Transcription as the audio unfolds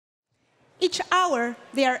Each hour,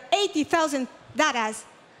 there are 80,000 data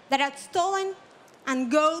that are stolen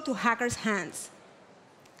and go to hackers' hands.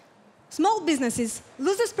 Small businesses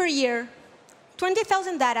lose per year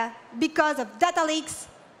 20,000 data because of data leaks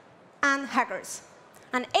and hackers.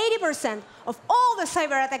 And 80% of all the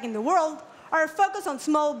cyber attacks in the world are focused on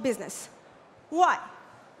small business. Why?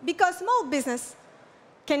 Because small business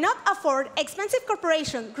cannot afford expensive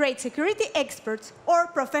corporation-grade security experts or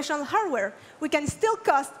professional hardware, which can still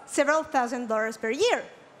cost several $1,000s per year.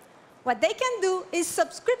 What they can do is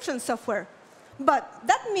subscription software, but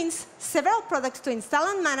that means several products to install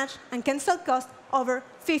and manage and can still cost over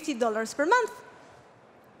 $50 per month.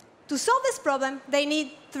 To solve this problem, they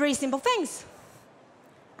need 3 simple things: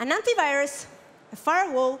 an antivirus, a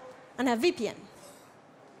firewall, and a VPN.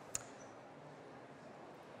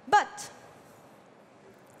 But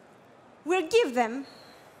we'll give them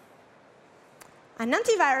an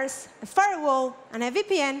antivirus, a firewall, and a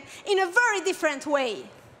VPN in a very different way.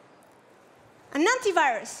 An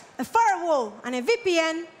antivirus, a firewall, and a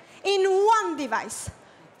VPN in one device.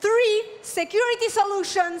 3 security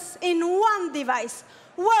solutions in one device.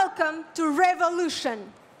 Welcome to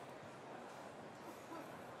revolution.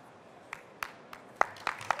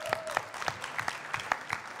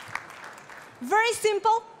 Very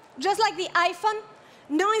simple, just like the iPhone.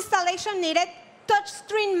 No installation needed, touch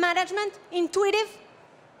screen management, intuitive.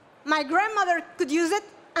 My grandmother could use it,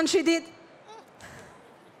 and she did.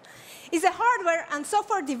 It's a hardware and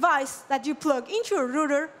software device that you plug into your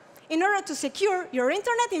router in order to secure your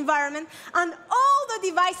internet environment and all the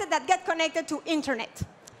devices that get connected to internet.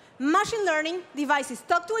 Machine learning devices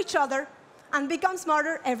talk to each other and become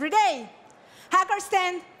smarter every day. Hackers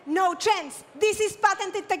stand no chance. This is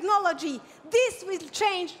patented technology. This will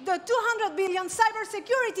change the $200 billion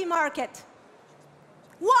cybersecurity market.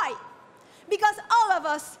 Why? Because all of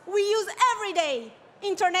us, we use every day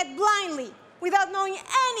internet blindly without knowing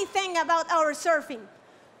anything about our surfing.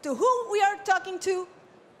 To who we are talking to,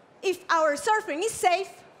 if our surfing is safe.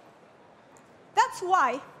 That's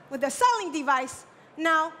why, with the SYLink device,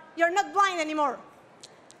 now you're not blind anymore.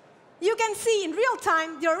 You can see in real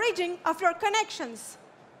time the origin of your connections.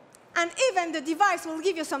 And even the device will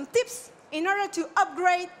give you some tips in order to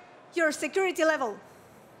upgrade your security level.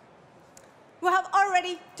 We have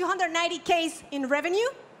already 290K in revenue,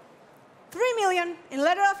 3 million in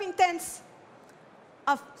letter of intents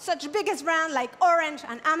of such biggest brands like Orange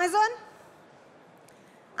and Amazon.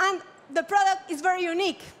 And the product is very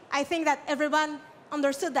unique. I think that everyone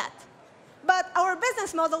understood that. But our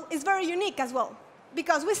business model is very unique as well,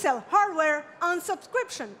 because we sell hardware on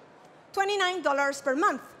subscription, $29 per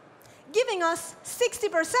month, giving us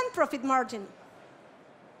 60% profit margin.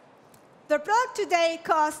 The product today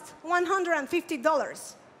costs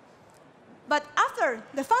 $150. But after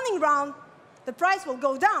the funding round, the price will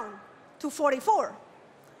go down to $44.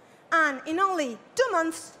 And in only 2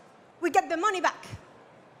 months, we get the money back.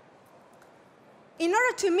 In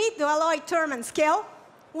order to meet the alloy term and scale,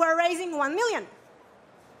 we're raising $1 million.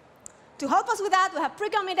 To help us with that, we have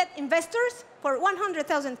pre-committed investors for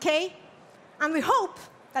 100,000K, and we hope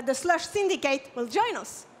that the Slush syndicate will join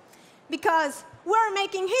us, because we're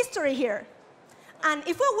making history here. And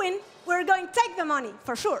if we win, we're going to take the money,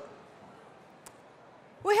 for sure.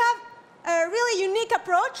 We have a really unique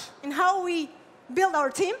approach in how we build our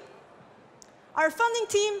team. Our funding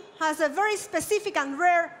team has a very specific and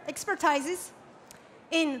rare expertise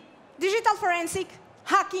in digital forensic,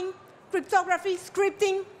 hacking, cryptography,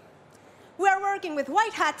 scripting. We are working with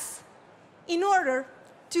white hats in order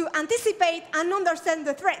to anticipate and understand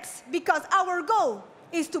the threats, because our goal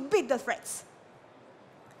is to beat the threats.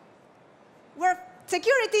 Where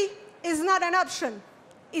security is not an option,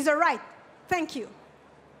 it's a right. Thank you.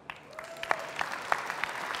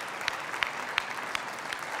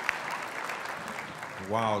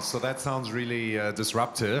 Wow, so that sounds really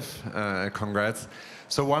disruptive. Congrats.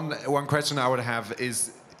 So one question I would have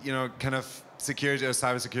is, kind of security or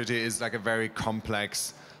cybersecurity is like a very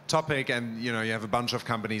complex topic, and you have a bunch of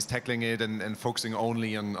companies tackling it and focusing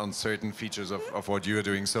only on certain features of what you're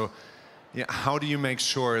doing. So how do you make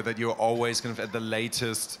sure that you're always kind of at the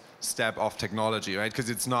latest step of technology, right? Because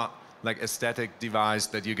it's not like a static device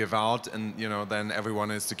that you give out and then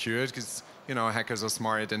everyone is secured, because hackers are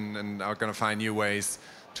smart and are going to find new ways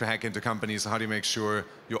to hack into companies. So how do you make sure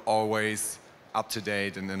you're always up to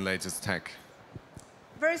date and in latest tech?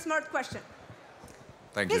 Very smart question.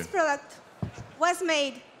 Thank you. This product was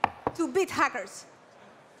made to beat hackers.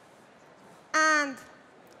 And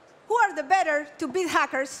who are the better to beat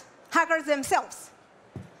hackers? Hackers themselves.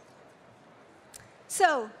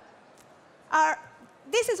 So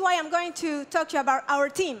this is why I'm going to talk to you about our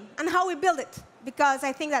team and how we build it. because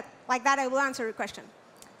I think that like that I will answer your question.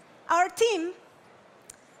 Our team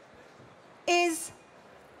is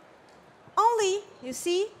only, you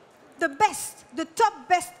see, the best, the top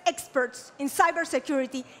best experts in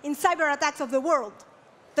cybersecurity, in cyber attacks of the world.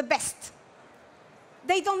 The best.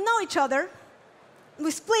 They don't know each other. We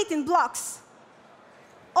split in blocks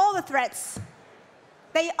all the threats.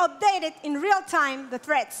 They update it in real time, the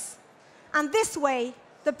threats. And this way,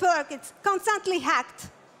 the product is constantly hacked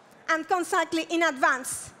and constantly in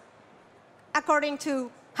advance, according to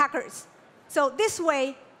hackers. So this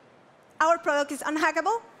way, our product is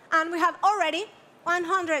unhackable, and we have already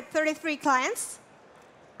 133 clients.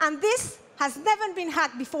 And this has never been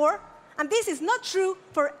hacked before, and this is not true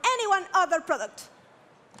for any one other product.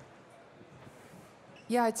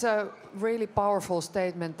 Yeah, it's a really powerful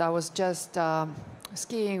statement. I was just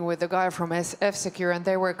skiing with a guy from F-Secure, and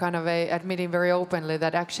they were kind of admitting very openly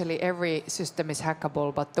that actually every system is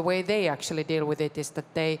hackable, but the way they actually deal with it is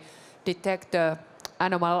that they detect the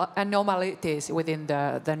anomalies within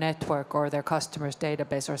the network or their customer's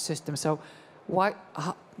database or system. So why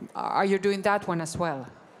are you doing that one as well?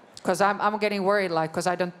 Because I'm getting worried, like, because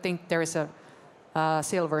I don't think there is a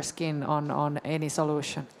silver skin on any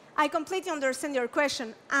solution. I completely understand your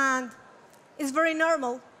question, and it's very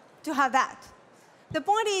normal to have that. The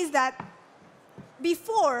point is that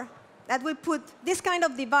before that we put this kind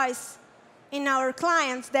of device in our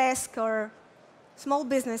client's desk or small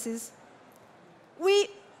businesses, we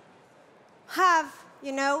have,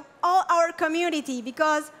 all our community,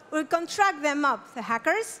 because we contract them up, the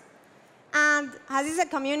hackers, and as is a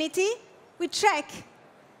community, we check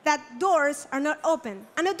that doors are not open.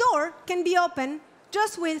 And a door can be open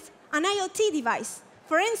just with an IoT device.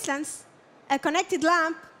 For instance, a connected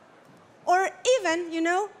lamp, or even,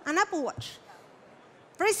 an Apple Watch.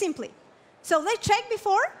 Very simply. So they check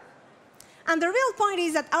before, and the real point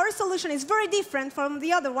is that our solution is very different from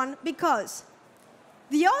the other one because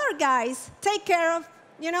the other guys take care of,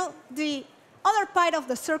 the other part of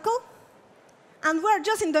the circle, and we're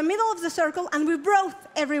just in the middle of the circle, and we both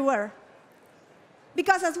everywhere.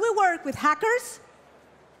 Because as we work with hackers,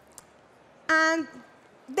 and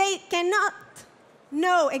they cannot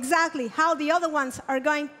know exactly how the other ones are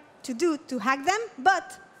going to do to hack them,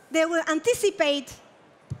 but they will anticipate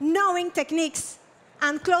knowing techniques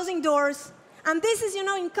and closing doors. And this is,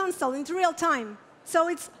 in console, in real time. So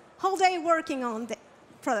it's whole day working on the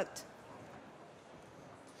product.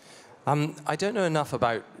 I don't know enough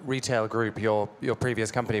about Retail Group, your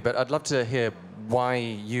previous company, but I'd love to hear why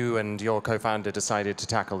you and your co-founder decided to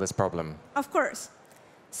tackle this problem. Of course.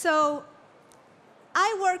 So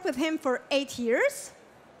I worked with him for 8 years.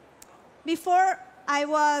 Before, I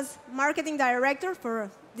was marketing director for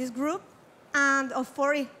this group and of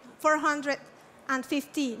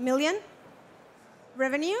 450 million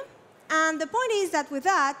revenue. And the point is that with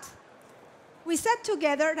that, we sat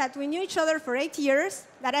together that we knew each other for 8 years,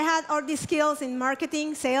 that I had all these skills in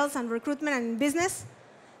marketing, sales, and recruitment, and business.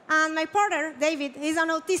 And my partner, David, he's an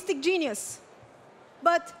autistic genius.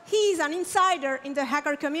 But he's an insider in the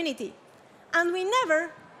hacker community. And we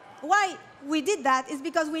never, why we did that is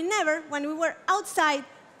because we never, when we were outside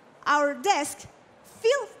our desk,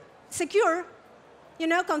 feel secure,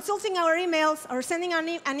 consulting our emails or sending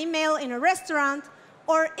an email in a restaurant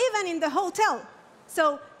or even in the hotel.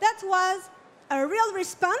 So that was a real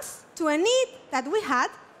response to a need that we had,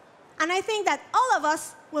 and I think that all of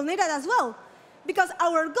us will need it as well. Because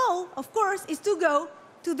our goal, of course, is to go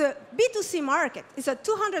to the B2C market. It's a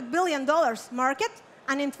 $200 billion market,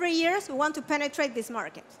 and in 3 years, we want to penetrate this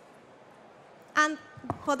market. And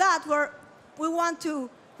for that, we want to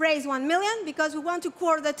raise 1 million because we want to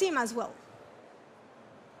core the team as well.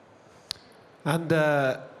 And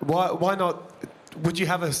why not? Would you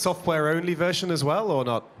have a software-only version as well, or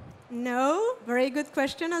not? No, very good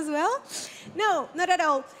question as well. No, not at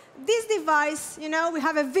all. This device, we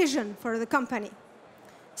have a vision for the company.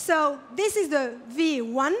 So this is the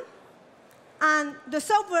V1, and the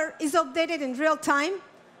software is updated in real time.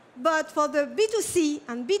 But for the B2C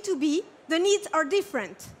and B2B, the needs are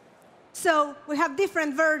different. So we have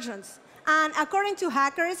different versions. And according to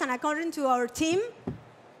hackers and according to our team,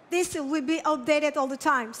 this will be updated all the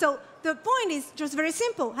time. So the point is just very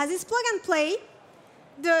simple. As it's plug and play,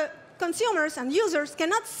 the consumers and users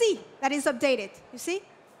cannot see that it's updated. You see?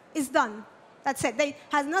 It's done. That's it. It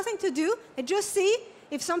has nothing to do. They just see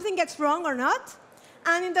if something gets wrong or not.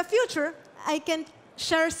 And in the future, I can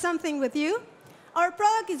share something with you. Our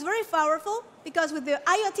product is very powerful because with the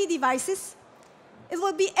IoT devices, it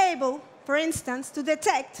will be able, for instance, to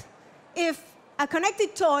detect if a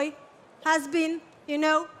connected toy has been,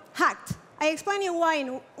 hacked. I explain you why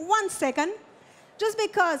in 1 second. just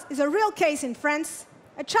because it's a real case in France.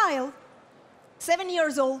 A child, 7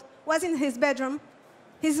 years old, was in his bedroom.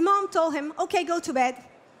 His mom told him, OK, go to bed.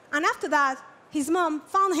 And after that, his mom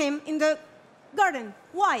found him in the garden.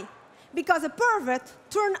 Why? Because a pervert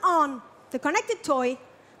turned on the connected toy,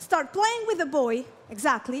 started playing with the boy,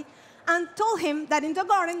 exactly, and told him that in the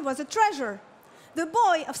garden was a treasure. The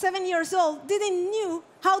boy of 7 years old didn't know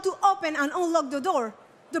how to open and unlock the door.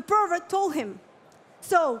 The pervert told him.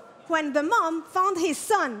 So when the mom found his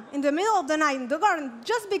son in the middle of the night in the garden,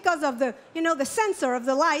 just because of the, the sensor of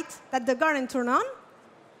the light that the garden turned on,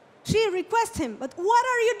 she requested him, but what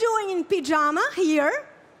are you doing in pajama here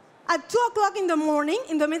at 2 o'clock in the morning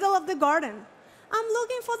in the middle of the garden? I'm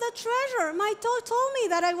looking for the treasure. My toy told me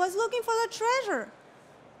that I was looking for the treasure.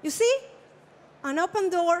 You see, an open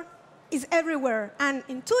door is everywhere. And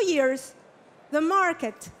in 2 years, in the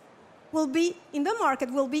market will be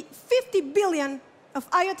 50 billion of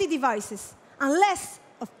IoT devices, and less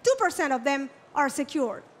of 2% of them are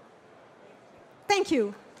secured. Thank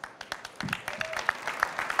you.